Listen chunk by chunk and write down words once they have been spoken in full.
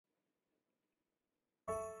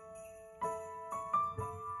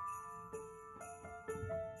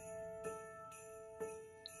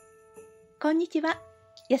こんにちは。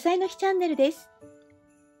野菜の日チャンネルです。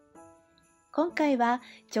今回は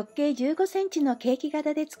直径15センチのケーキ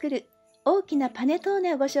型で作る大きなパネトー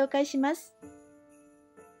ネをご紹介します。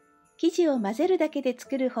生地を混ぜるだけで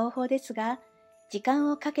作る方法ですが、時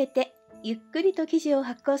間をかけてゆっくりと生地を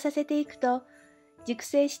発酵させていくと、熟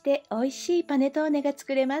成して美味しいパネトーネが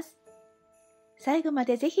作れます。最後ま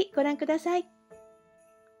でぜひご覧ください。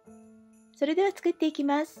それでは作っていき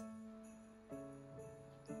ます。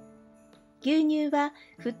牛乳は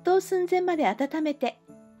沸騰寸前まで温めて、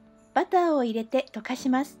バターを入れて溶かし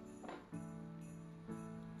ます。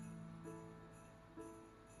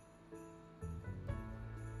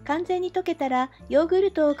完全に溶けたらヨーグ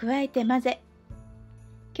ルトを加えて混ぜ、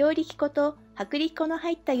強力粉と薄力粉の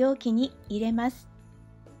入った容器に入れます。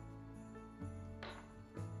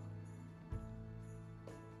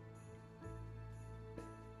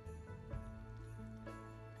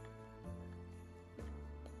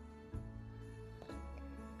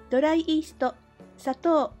ドライイースト、砂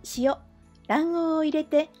糖、塩、卵黄を入れ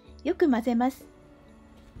てよく混ぜます。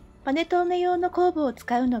パネトーネ用の酵母を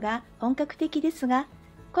使うのが本格的ですが、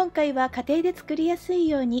今回は家庭で作りやすい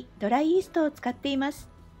ようにドライイーストを使っています。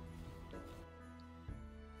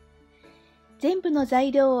全部の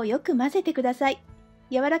材料をよく混ぜてください。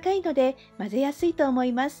柔らかいので混ぜやすいと思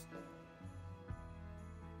います。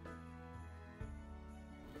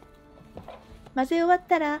混ぜ終わっ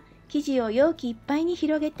たら、生地を容器いっぱいに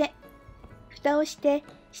広げて、蓋をして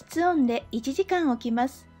室温で1時間置きま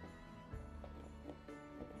す。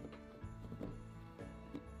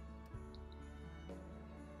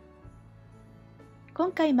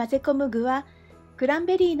今回混ぜ込む具は、クラン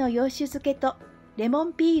ベリーの洋酒漬けとレモ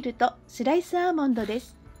ンピールとスライスアーモンドで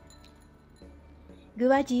す。具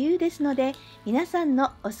は自由ですので、皆さん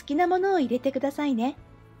のお好きなものを入れてくださいね。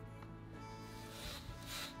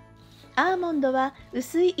アーモンドは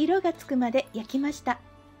薄い色がつくまで焼きました。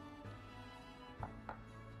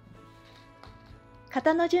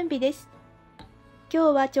型の準備です。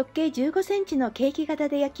今日は直径15センチのケーキ型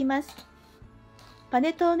で焼きます。パ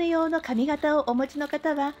ネトーネ用の紙型をお持ちの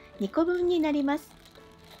方は2個分になります。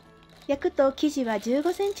焼くと生地は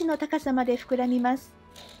15センチの高さまで膨らみます。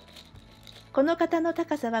この型の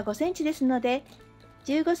高さは5センチですので、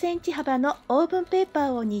15センチ幅のオーブンペー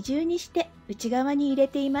パーを二重にして内側に入れ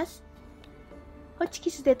ています。ホチ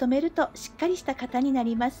キスで留めるとしっかりした型にな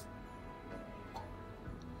ります。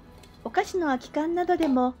お菓子の空き缶などで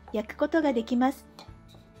も焼くことができます。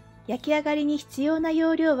焼き上がりに必要な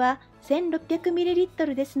容量は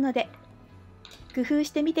 1600ml ですので、工夫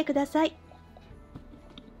してみてください。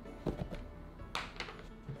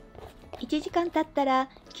1時間経ったら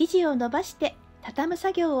生地を伸ばして畳む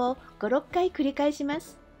作業を5、6回繰り返しま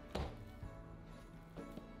す。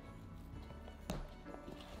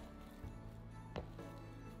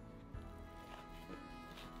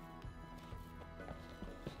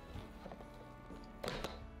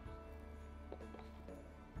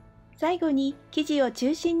最後に生地を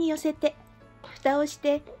中心に寄せて、蓋をし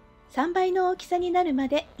て3倍の大きさになるま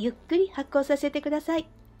でゆっくり発酵させてください。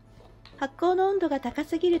発酵の温度が高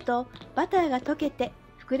すぎるとバターが溶けて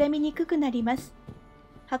膨らみにくくなります。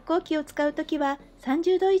発酵機を使うときは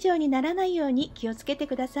30度以上にならないように気をつけて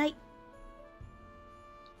ください。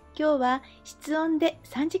今日は室温で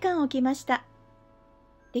3時間置きました。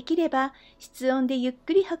できれば室温でゆっ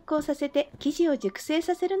くり発酵させて生地を熟成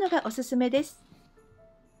させるのがおすすめです。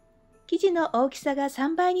生地の大きさが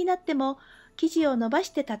3倍になっても、生地を伸ばし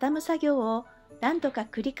て畳む作業を何度か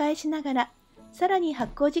繰り返しながら、さらに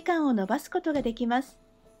発酵時間を伸ばすことができます。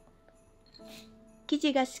生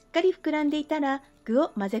地がしっかり膨らんでいたら、具を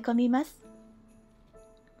混ぜ込みます。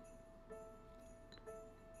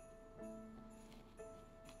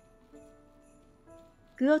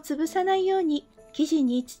具を潰さないように生地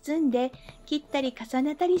に包んで、切ったり重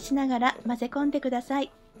ねたりしながら混ぜ込んでくださ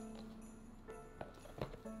い。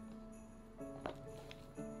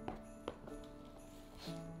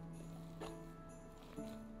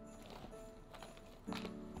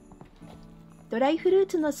ドライフルー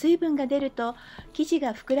ツの水分が出ると生地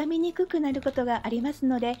が膨らみにくくなることがあります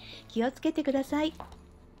ので気をつけてください。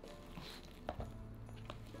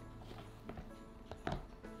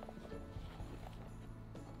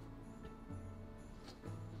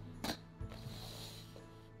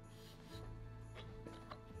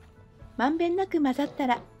まんべんなく混ざった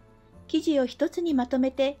ら生地を一つにまとめ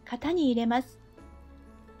て型に入れます。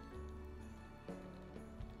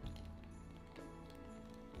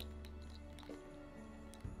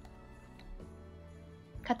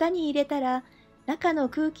型に入れたら中の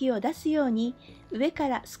空気を出すように上か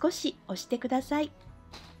ら少し押してください。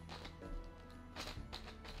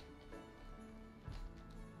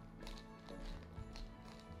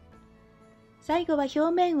最後は表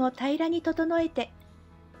面を平らに整えて、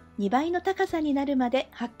2倍の高さになるまで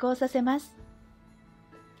発酵させます。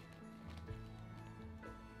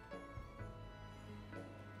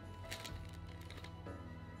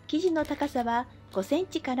生地の高さは5セン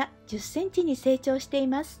チから10センチに成長してい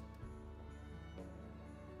ます。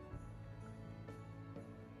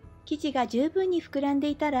生地が十分に膨らんで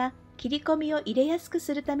いたら、切り込みを入れやすく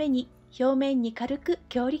するために表面に軽く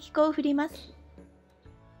強力粉を振ります。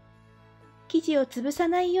生地を潰さ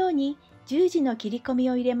ないように十字の切り込み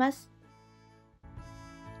を入れます。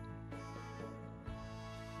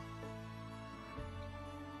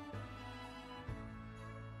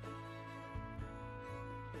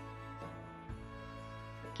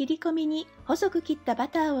切り込みに細く切ったバ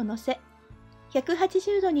ターをのせ、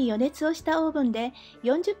180度に予熱をしたオーブンで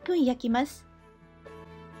40分焼きます。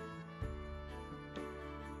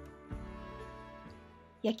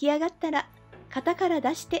焼き上がったら型から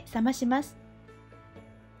出して冷まします。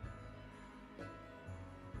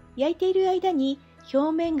焼いている間に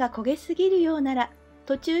表面が焦げすぎるようなら、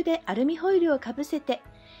途中でアルミホイルをかぶせて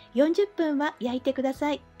40分は焼いてくだ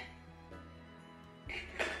さい。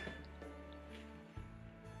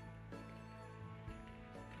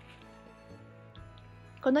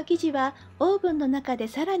この生地はオーブンの中で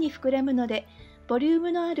さらに膨らむので、ボリュー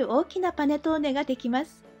ムのある大きなパネトーネができま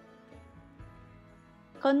す。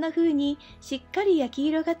こんな風にしっかり焼き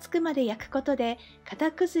色がつくまで焼くことで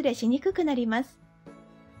型崩れしにくくなります。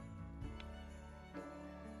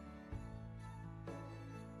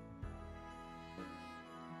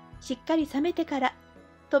しっかり冷めてから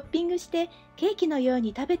トッピングしてケーキのよう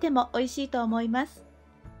に食べても美味しいと思います。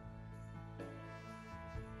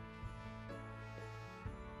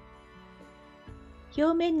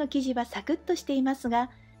表面の生地はサクッとしています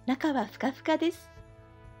が、中はふかふかです。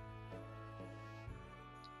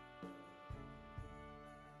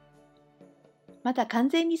まだ完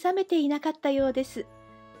全に冷めていなかったようです。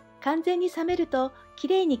完全に冷めるとき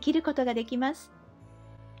れいに切ることができます。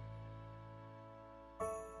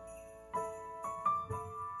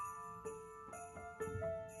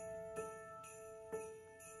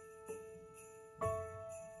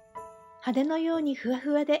羽のようにふわ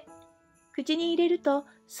ふわで、口に入れると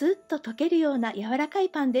スーッと溶けるような柔らかい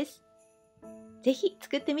パンです。ぜひ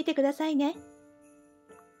作ってみてくださいね。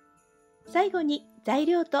最後に材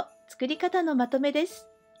料と作り方のまとめです。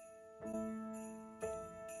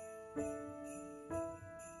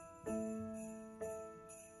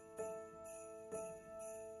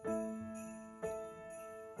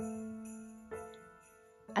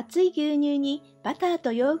熱い牛乳にバター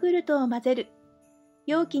とヨーグルトを混ぜる。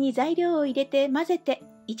容器に材料を入れて混ぜて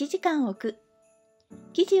1時間置く。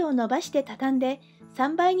生地を伸ばしてたたんで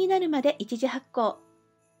3倍になるまで一次発酵。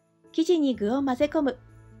生地に具を混ぜ込む。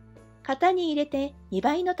型に入れて2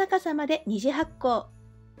倍の高さまで二次発酵。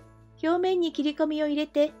表面に切り込みを入れ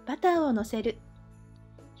てバターをのせる。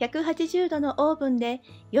180度のオーブンで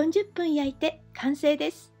40分焼いて完成で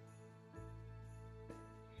す。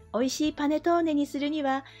美味しいパネトーネにするに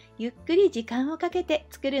は、ゆっくり時間をかけて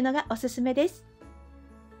作るのがおすすめです。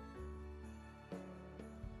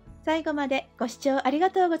最後までご視聴あり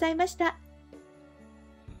がとうございました。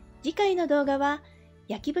次回の動画は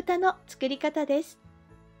焼き豚の作り方です。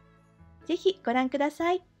ぜひご覧くだ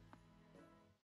さい。